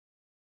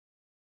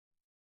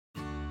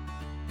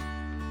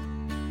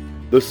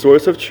The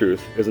Source of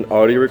Truth is an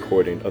audio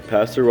recording of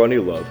Pastor Ronnie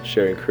Love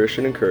sharing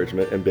Christian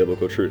encouragement and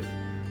biblical truth.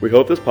 We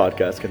hope this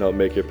podcast can help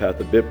make your path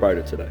a bit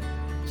brighter today.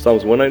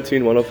 Psalms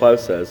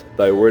 119:105 says,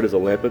 "Thy word is a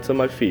lamp unto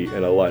my feet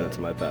and a light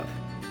unto my path."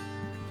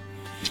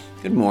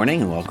 Good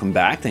morning and welcome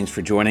back. Thanks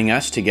for joining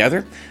us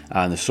together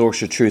on the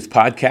Source of Truth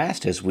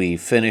podcast as we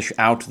finish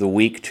out the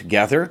week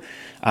together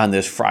on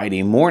this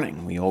Friday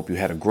morning. We hope you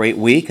had a great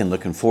week and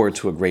looking forward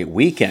to a great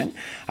weekend.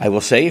 I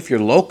will say if you're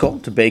local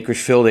to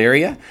Bakersfield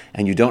area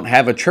and you don't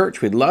have a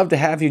church, we'd love to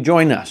have you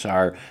join us.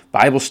 Our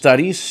Bible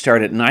studies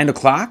start at 9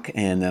 o'clock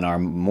and then our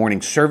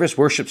morning service,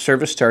 worship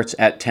service starts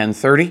at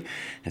 10:30.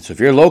 And so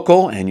if you're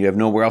local and you have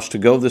nowhere else to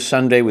go this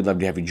Sunday, we'd love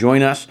to have you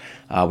join us.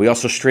 We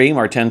also stream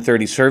our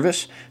 10:30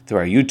 service through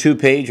our YouTube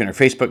page and our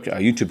Facebook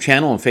YouTube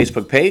channel and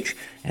Facebook page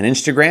and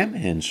Instagram.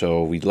 And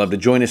so we'd love to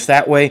join us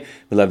that way.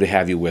 We'd love to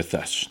have you with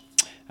us.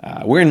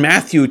 We're in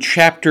Matthew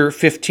chapter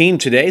 15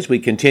 today as we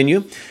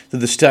continue through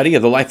the study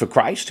of the life of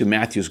Christ through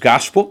Matthew's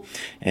Gospel.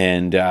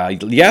 And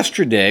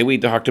yesterday we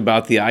talked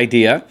about the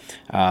idea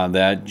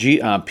that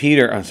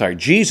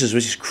Jesus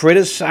was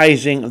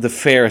criticizing the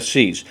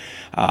Pharisees.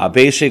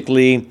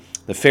 Basically,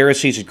 the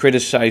Pharisees had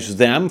criticized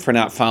them for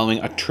not following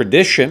a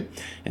tradition,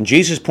 and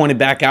Jesus pointed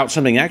back out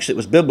something actually that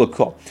was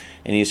biblical.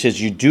 And he says,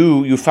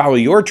 you follow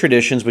your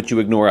traditions, but you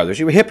ignore others.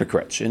 You were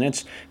hypocrites. And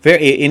it's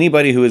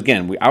anybody who,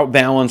 again, we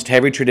outbalanced,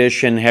 heavy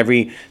tradition,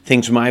 heavy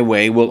things my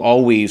way, will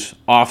always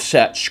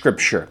offset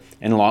Scripture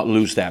and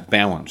lose that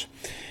balance.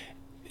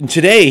 And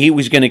today, he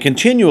was going to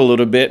continue a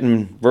little bit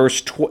in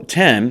verse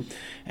 10,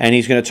 and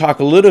he's going to talk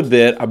a little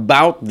bit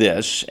about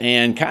this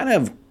and kind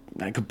of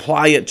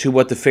apply it to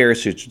what the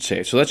Pharisees would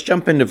say. So let's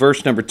jump into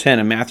verse number 10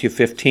 in Matthew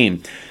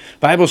 15. The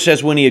Bible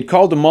says, when he had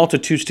called the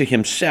multitudes to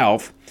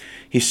himself,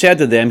 he said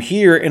to them,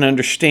 "Hear and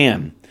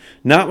understand.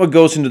 Not what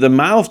goes into the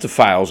mouth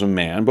defiles a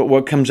man, but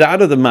what comes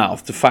out of the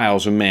mouth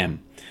defiles a man."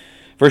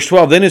 Verse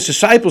 12, then his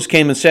disciples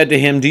came and said to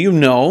him, "Do you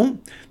know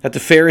that the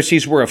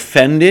Pharisees were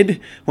offended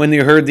when they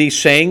heard these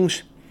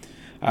sayings?"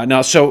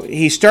 So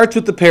he starts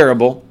with the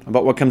parable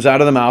about what comes out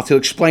of the mouth. He'll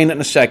explain it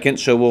in a second,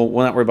 so we'll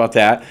not worry about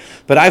that.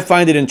 But I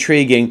find it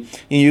intriguing.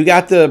 You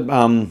got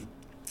the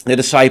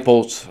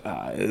disciples,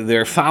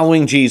 they're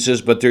following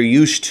Jesus, but they're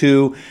used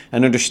to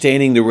and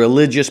understanding the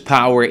religious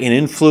power and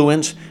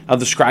influence of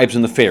the scribes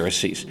and the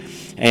Pharisees.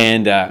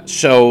 And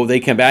so they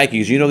come back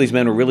because, these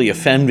men were really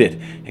offended.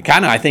 And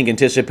kind of, I think,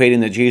 anticipating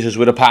that Jesus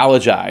would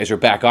apologize or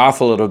back off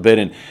a little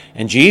bit.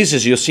 And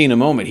Jesus, you'll see in a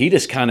moment, he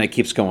just kind of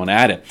keeps going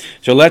at it.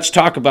 So let's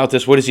talk about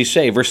this. What does he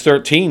say? Verse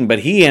 13, but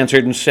he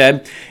answered and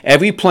said,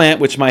 "Every plant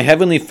which my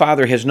heavenly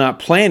Father has not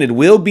planted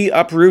will be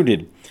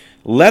uprooted.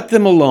 Let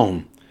them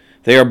alone.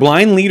 They are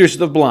blind leaders of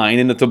the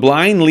blind, and if the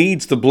blind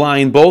leads the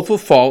blind, both will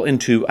fall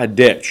into a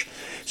ditch."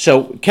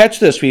 So catch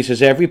this, he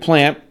says, every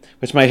plant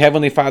which my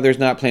heavenly Father has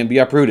not planted be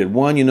uprooted.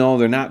 One,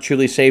 they're not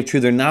truly saved. Two,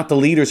 they're not the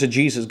leaders that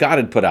Jesus, God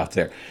had put out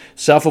there.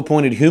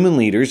 Self-appointed human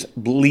leaders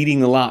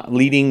leading the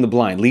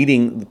blind,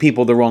 leading the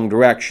people the wrong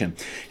direction.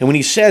 And when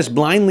he says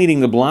blind leading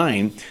the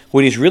blind,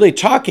 what he's really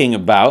talking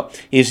about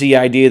is the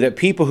idea that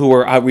people who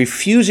are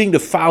refusing to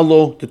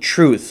follow the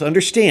truth,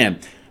 understand,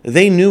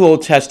 they knew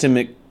Old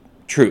Testament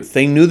truth.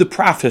 They knew the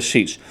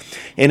prophecies.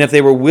 And if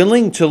they were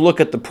willing to look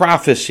at the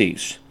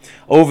prophecies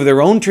over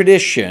their own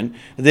tradition,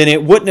 then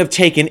it wouldn't have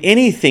taken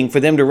anything for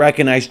them to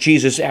recognize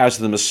Jesus as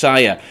the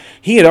Messiah.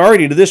 He had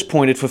already, to this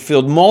point, had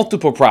fulfilled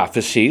multiple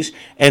prophecies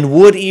and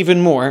would even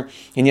more,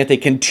 and yet they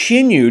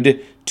continued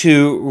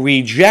to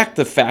reject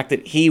the fact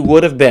that he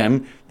would have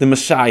been the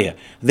Messiah.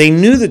 They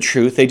knew the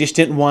truth, they just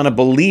didn't want to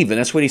believe it.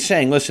 That's what he's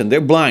saying. Listen, they're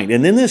blind.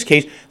 And in this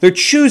case, they're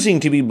choosing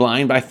to be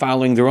blind by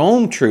following their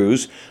own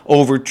truths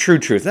over true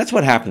truth. That's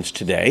what happens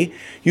today.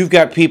 You've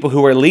got people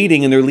who are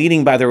leading, and they're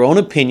leading by their own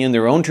opinion,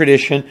 their own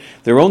tradition,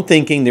 their own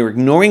thinking. They're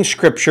ignoring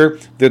Scripture.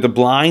 They're the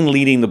blind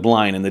leading the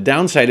blind. And the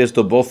downside is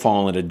they'll both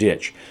fall in a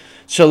ditch.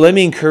 So let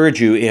me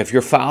encourage you, if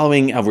you're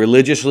following a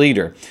religious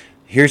leader,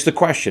 here's the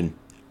question.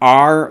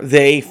 Are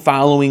they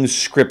following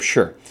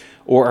Scripture,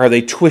 or are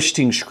they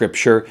twisting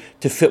Scripture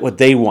to fit what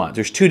they want?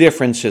 There's two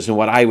differences in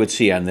what I would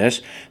see on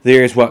this.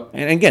 There's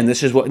and again,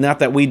 this is not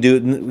that we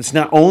do, it's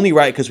not only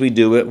right because we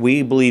do it,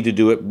 we believe to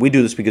do it, we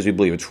do this because we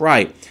believe it's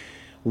right.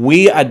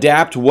 We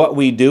adapt what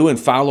we do and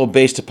follow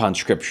based upon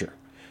Scripture.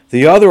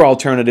 The other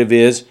alternative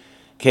is,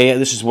 okay,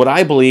 this is what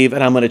I believe,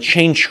 and I'm going to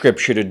change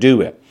Scripture to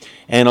do it.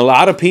 And a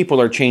lot of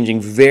people are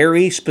changing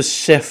very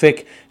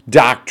specific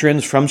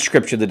doctrines from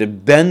Scripture that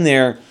have been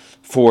there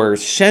for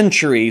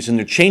centuries, and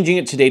they're changing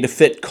it today to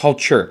fit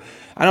culture.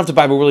 I don't know if the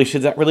Bible really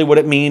says that really what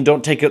it means.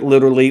 Don't take it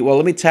literally. Well,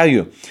 let me tell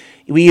you.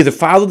 We either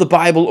follow the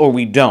Bible or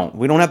we don't.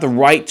 We don't have the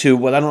right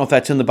to, I don't know if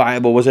that's in the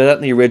Bible. Was that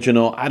in the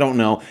original? I don't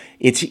know.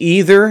 It's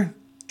either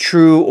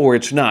true or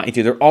it's not. It's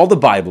either all the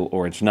Bible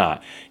or it's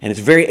not. And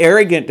it's very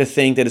arrogant to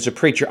think that as a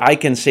preacher, I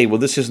can say, well,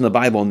 this isn't the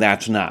Bible and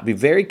that's not. Be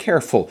very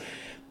careful.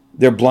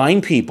 They're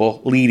blind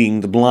people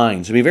leading the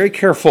blind. So be very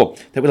careful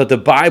that we let the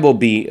Bible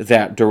be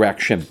that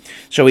direction.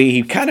 So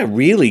he kind of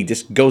really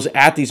just goes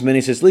at these men.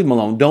 He says, leave them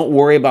alone. Don't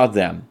worry about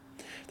them.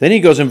 Then he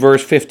goes in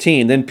verse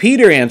 15. Then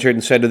Peter answered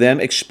and said to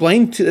them,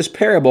 explain to this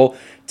parable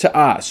to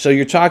us. So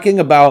you're talking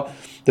about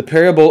the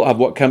parable of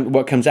what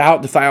comes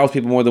out defiles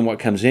people more than what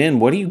comes in.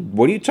 What are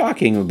you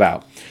talking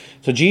about?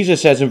 So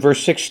Jesus says in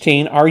verse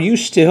 16, "Are you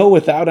still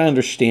without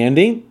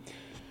understanding?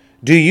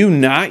 Do you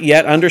not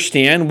yet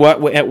understand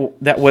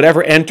that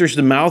whatever enters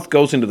the mouth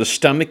goes into the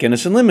stomach and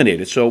is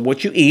eliminated?" So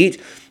what you eat,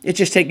 it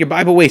just your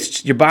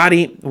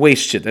body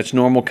wastes it. That's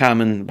normal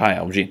common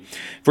biology.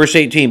 Verse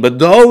 18, "But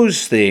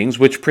those things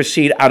which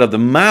proceed out of the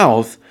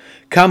mouth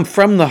come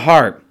from the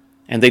heart,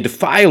 and they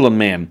defile a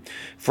man.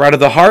 For out of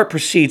the heart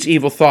proceeds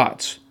evil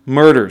thoughts,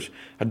 murders,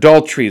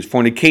 adulteries,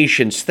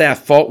 fornications,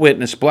 theft, false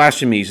witness,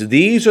 blasphemies.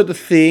 These are the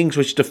things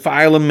which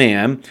defile a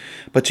man,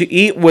 but to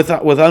eat with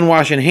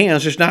unwashed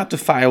hands does not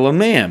defile a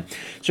man."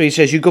 So he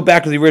says, you go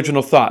back to the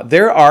original thought.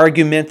 Their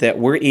argument that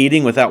we're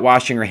eating without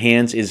washing our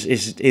hands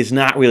is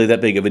not really that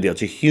big of a deal.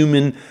 It's a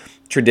human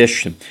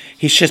tradition.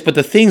 He says, but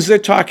the things they're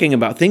talking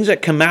about, things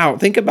that come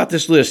out, think about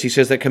this list. He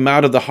says that come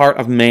out of the heart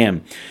of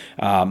man.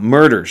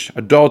 Murders,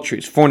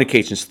 adulteries,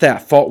 fornications,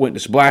 theft, false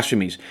witness,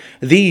 blasphemies.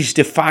 These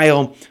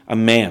defile a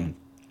man.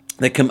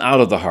 That come out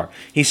of the heart.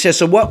 He says,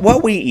 so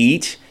what we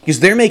eat, because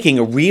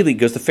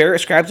the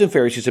scribes and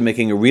Pharisees are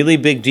making a really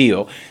big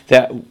deal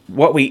that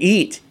what we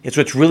eat is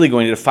what's really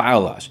going to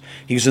defile us.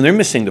 He goes, and they're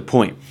missing the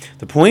point.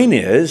 The point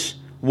is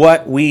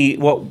what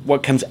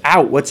comes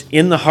out, what's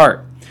in the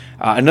heart.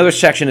 Another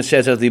section that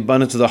says, "Of the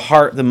abundance of the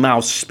heart, the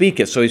mouth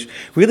speaketh." So he's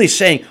really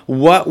saying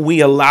what we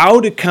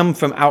allow to come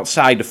from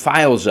outside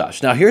defiles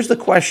us. Now here's the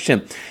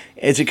question,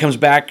 as it comes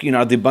back, the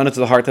abundance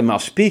of the heart, the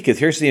mouth speaketh.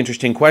 Here's the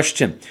interesting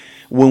question.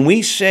 When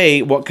we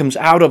say what comes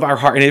out of our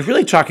heart, and it's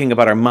really talking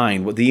about our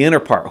mind, what the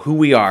inner part, who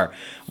we are,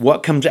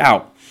 what comes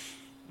out.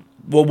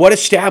 Well, what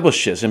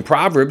establishes? In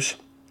Proverbs,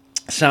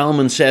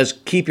 Solomon says,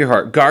 "Keep your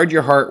heart, guard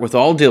your heart with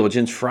all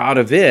diligence, for out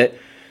of it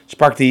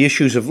spark the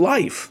issues of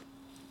life."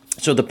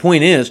 So the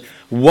point is,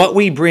 what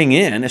we bring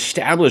in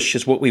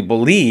establishes what we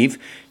believe,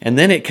 and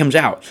then it comes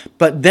out.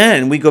 But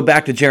then we go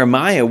back to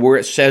Jeremiah, where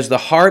it says, "The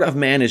heart of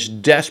man is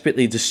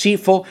desperately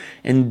deceitful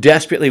and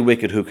desperately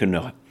wicked. Who can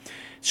know it?"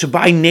 So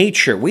by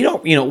nature, we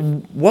don't,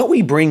 what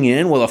we bring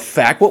in will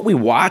affect what we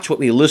watch, what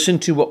we listen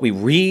to, what we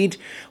read,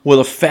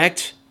 will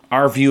affect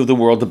our view of the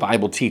world. The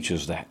Bible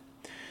teaches that.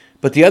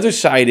 But the other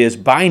side is,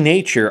 by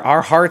nature,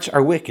 our hearts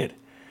are wicked.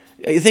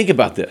 Think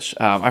about this.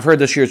 I've heard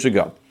this years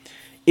ago.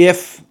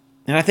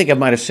 And I think I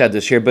might have said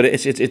this here, but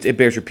it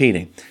bears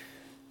repeating.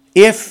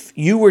 If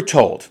you were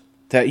told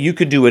that you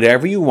could do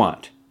whatever you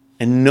want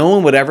and no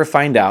one would ever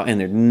find out and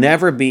there'd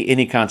never be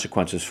any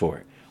consequences for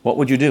it, what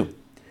would you do?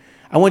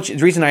 The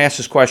reason I ask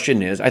this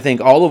question is I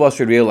think all of us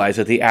would realize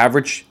that the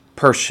average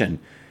person,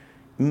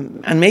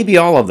 and maybe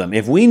all of them,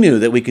 if we knew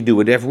that we could do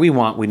whatever we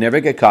want, we'd never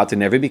get caught, there'd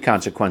never be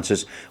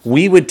consequences,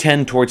 we would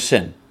tend towards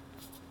sin.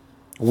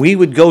 We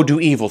would go do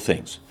evil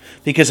things.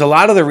 Because a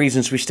lot of the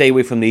reasons we stay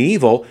away from the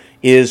evil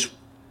is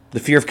the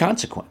fear of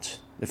consequence.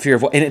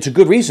 And it's a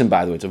good reason,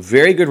 by the way. It's a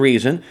very good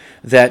reason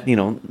that,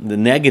 the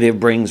negative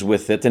brings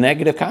with it the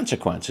negative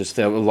consequence. It's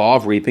the law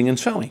of reaping and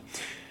sowing.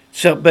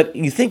 So, but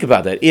you think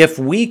about that. If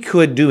we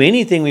could do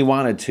anything we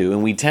wanted to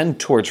and we tend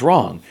towards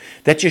wrong,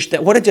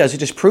 what it does, it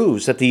just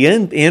proves that the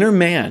inner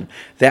man,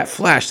 that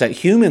flesh, that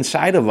human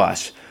side of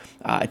us,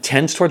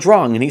 tends towards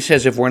wrong. And he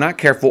says if we're not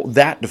careful,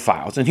 that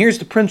defiles. And here's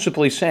the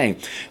principle he's saying.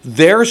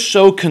 They're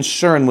so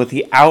concerned with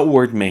the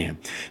outward man.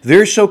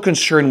 They're so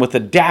concerned with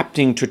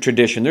adapting to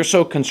tradition. They're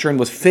so concerned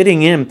with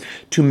fitting in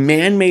to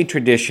man-made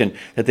tradition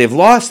that they've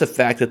lost the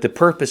fact that the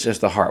purpose is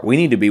the heart. We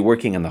need to be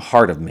working on the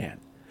heart of man.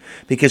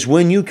 Because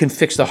when you can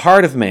fix the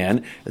heart of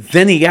man,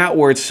 then the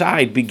outward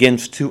side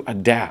begins to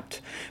adapt.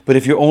 But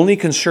if you're only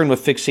concerned with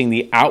fixing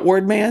the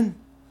outward man,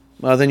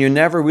 well, then you're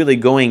never really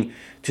going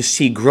to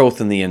see growth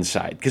in the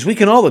inside. Because we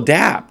can all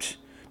adapt,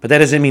 but that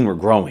doesn't mean we're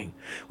growing.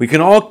 We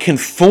can all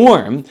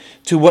conform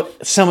to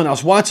what someone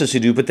else wants us to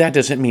do, but that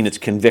doesn't mean it's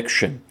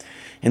conviction.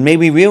 And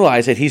maybe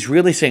realize that he's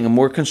really saying I'm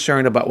more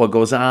concerned about what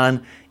goes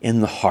on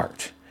in the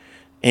heart,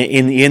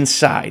 in the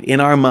inside, in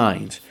our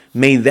minds.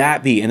 May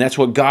that be, and that's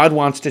what God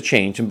wants to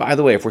change. And by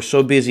the way, if we're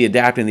so busy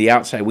adapting the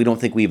outside, we don't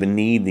think we even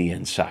need the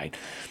inside.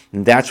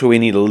 And that's where we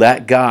need to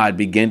let God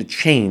begin to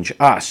change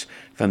us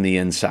from the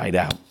inside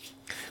out.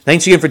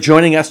 Thanks again for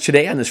joining us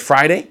today on this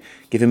Friday,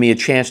 giving me a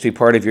chance to be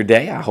part of your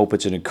day. I hope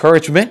it's an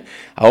encouragement.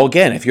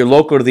 Again, if you're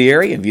local to the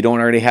area, if you don't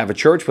already have a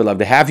church, we'd love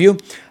to have you.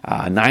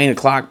 9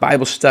 o'clock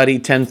Bible study,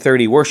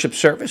 10:30 worship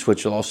service,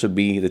 which will also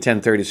be, the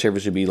 10:30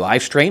 service will be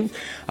live streamed.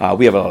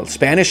 We have a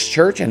Spanish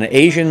church and an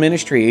Asian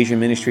ministry. Asian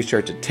ministry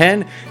starts at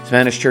 10.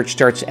 Spanish church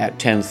starts at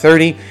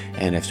 10:30.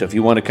 And if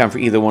you want to come for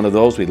either one of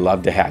those, we'd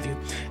love to have you.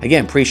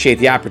 Again, appreciate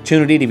the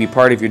opportunity to be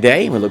part of your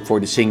day, and we look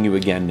forward to seeing you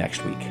again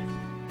next week.